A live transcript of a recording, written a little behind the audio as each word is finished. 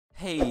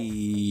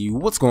Hey,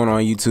 what's going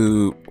on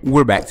YouTube?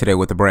 We're back today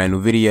with a brand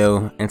new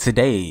video, and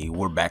today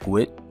we're back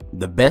with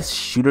the best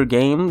shooter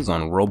games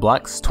on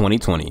Roblox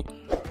 2020.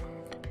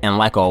 And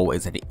like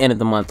always, at the end of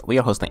the month, we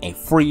are hosting a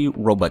free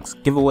Robux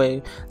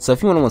giveaway. So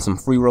if you want to win some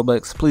free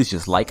Robux, please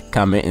just like,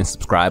 comment, and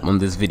subscribe on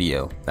this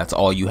video. That's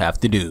all you have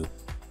to do.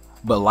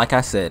 But like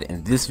I said,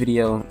 in this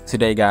video,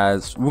 today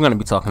guys, we're going to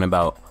be talking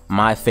about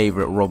my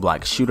favorite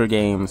Roblox shooter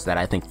games that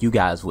I think you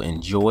guys will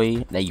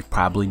enjoy that you've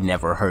probably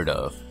never heard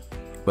of.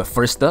 But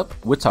first up,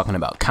 we're talking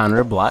about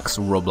Counterblock's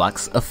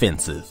Roblox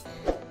Offensive.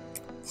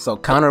 So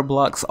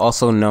Counterblock's,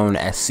 also known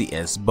as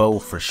CS:GO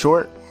for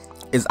short,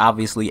 is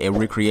obviously a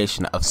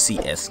recreation of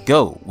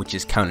CS:GO, which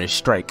is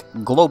Counter-Strike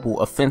Global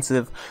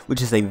Offensive,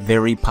 which is a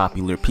very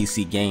popular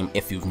PC game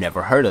if you've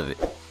never heard of it.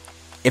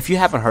 If you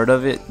haven't heard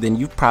of it, then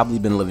you've probably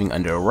been living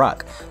under a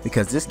rock,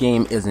 because this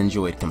game is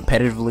enjoyed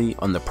competitively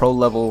on the pro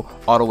level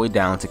all the way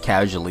down to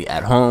casually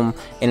at home,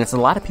 and it's a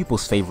lot of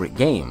people's favorite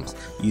games.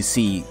 You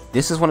see,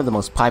 this is one of the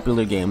most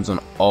popular games on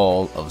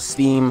all of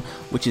Steam,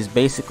 which is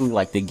basically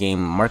like the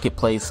game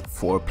marketplace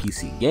for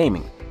PC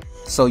gaming.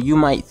 So you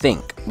might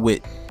think,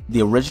 with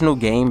the original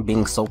game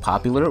being so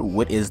popular,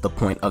 what is the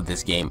point of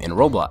this game in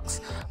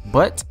Roblox?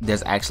 But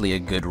there's actually a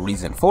good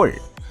reason for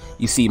it.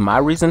 You see, my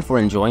reason for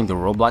enjoying the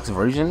Roblox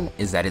version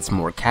is that it's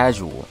more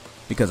casual,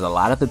 because a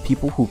lot of the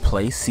people who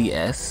play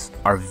CS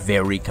are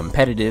very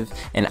competitive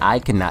and I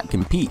cannot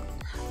compete.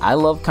 I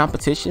love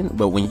competition,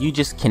 but when you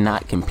just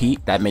cannot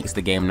compete, that makes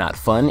the game not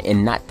fun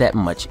and not that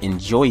much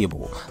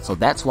enjoyable. So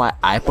that's why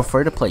I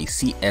prefer to play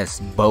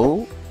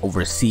CS:GO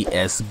over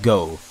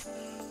CS:GO.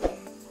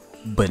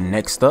 But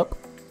next up,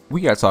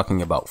 we are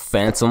talking about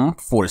Phantom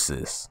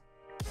Forces.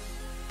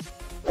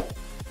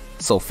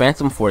 So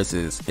Phantom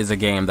Forces is a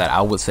game that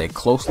I would say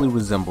closely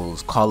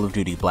resembles Call of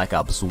Duty Black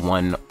Ops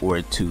 1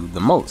 or 2 the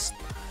most,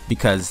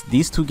 because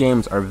these two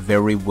games are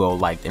very well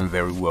liked and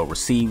very well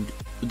received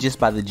just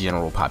by the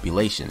general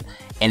population.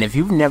 And if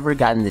you've never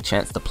gotten the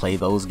chance to play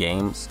those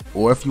games,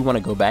 or if you want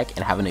to go back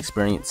and have an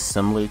experience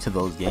similar to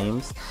those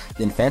games,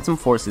 then Phantom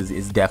Forces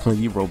is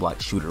definitely the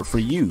Roblox shooter for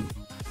you.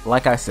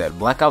 Like I said,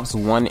 Black Ops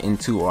 1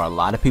 and 2 are a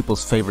lot of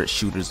people's favorite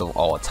shooters of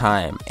all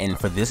time, and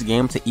for this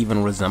game to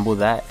even resemble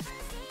that,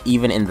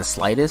 even in the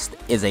slightest,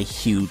 is a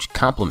huge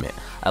compliment.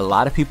 A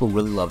lot of people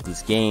really love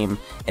this game,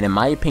 and in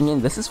my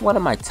opinion, this is one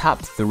of my top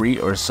 3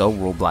 or so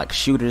Roblox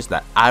shooters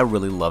that I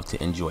really love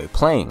to enjoy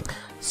playing.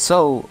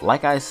 So,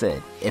 like I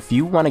said, if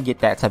you want to get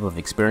that type of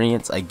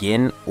experience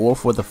again or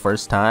for the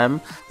first time,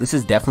 this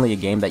is definitely a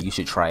game that you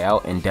should try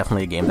out, and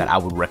definitely a game that I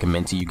would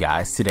recommend to you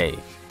guys today.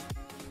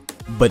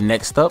 But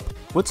next up,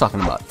 we're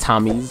talking about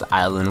Tommy's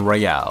Island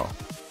Royale.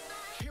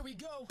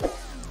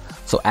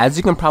 So as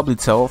you can probably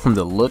tell from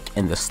the look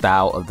and the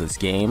style of this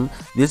game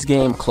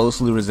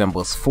closely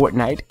resembles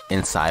Fortnite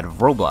inside of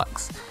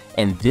Roblox.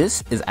 And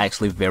this is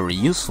actually very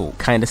useful,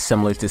 kind of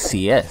similar to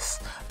CS,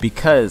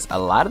 because a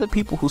lot of the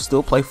people who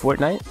still play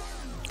Fortnite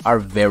are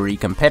very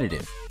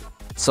competitive.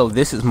 So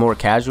this is more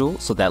casual,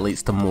 so that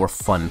leads to more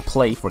fun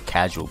play for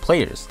casual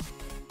players.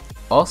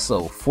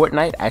 Also,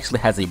 Fortnite actually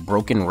has a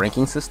broken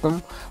ranking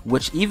system,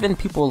 which even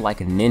people like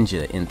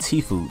Ninja and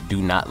Tfue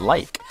do not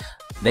like.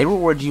 They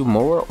reward you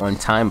more on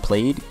time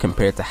played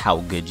compared to how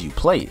good you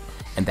played,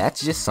 and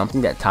that's just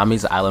something that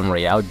Tommy's Island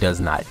Royale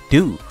does not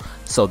do.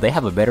 So they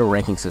have a better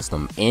ranking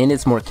system, and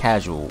it's more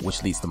casual,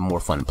 which leads to more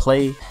fun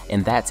play,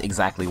 and that's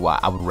exactly why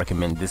I would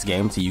recommend this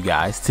game to you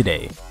guys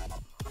today.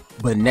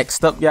 But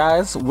next up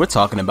guys, we're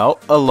talking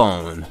about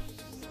Alone.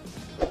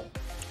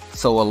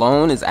 So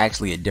Alone is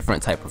actually a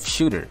different type of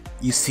shooter.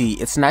 You see,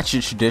 it's not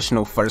your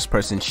traditional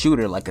first-person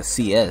shooter like a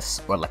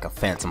CS or like a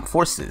Phantom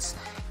Forces.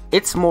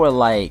 It's more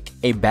like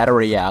a battle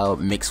royale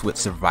mixed with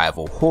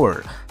survival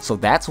horror. So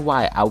that's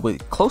why I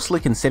would closely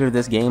consider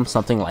this game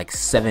something like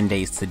 7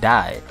 Days to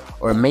Die,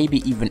 or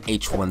maybe even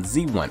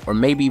H1Z1, or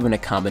maybe even a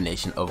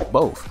combination of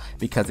both,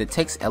 because it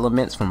takes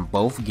elements from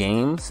both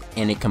games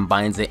and it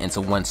combines it into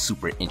one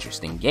super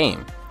interesting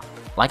game.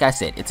 Like I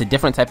said, it's a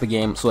different type of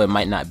game, so it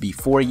might not be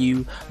for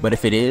you, but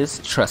if it is,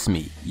 trust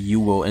me,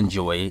 you will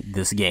enjoy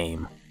this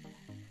game.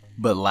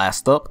 But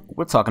last up,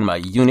 we're talking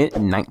about Unit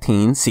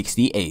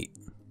 1968.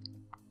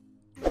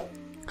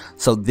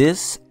 So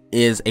this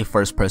is a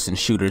first-person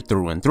shooter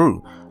through and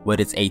through,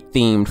 but it's a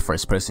themed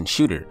first-person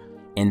shooter,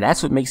 and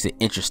that's what makes it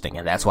interesting,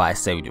 and that's why I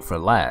saved it for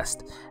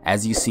last.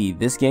 As you see,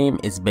 this game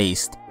is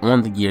based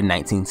on the year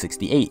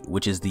 1968,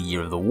 which is the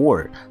year of the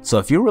war. So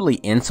if you're really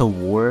into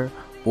war,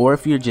 or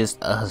if you're just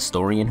a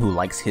historian who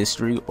likes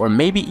history, or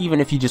maybe even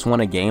if you just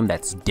want a game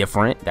that's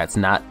different, that's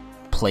not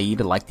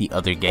played like the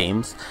other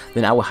games,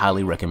 then I would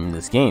highly recommend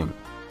this game.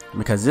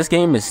 Because this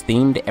game is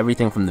themed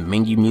everything from the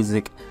menu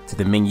music, to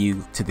the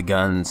menu, to the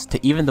guns,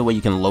 to even the way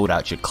you can load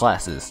out your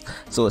classes.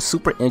 So it's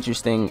super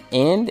interesting,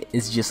 and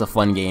it's just a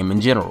fun game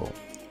in general.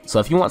 So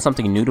if you want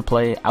something new to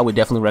play, I would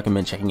definitely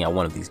recommend checking out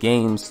one of these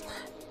games.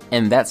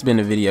 And that's been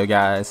the video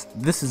guys.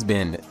 This has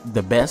been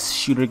the best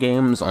shooter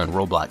games on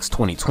Roblox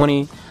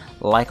 2020.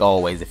 Like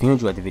always, if you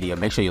enjoyed the video,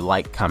 make sure you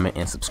like, comment,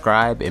 and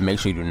subscribe, and make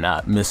sure you do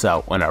not miss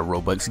out on our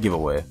Robux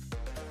giveaway.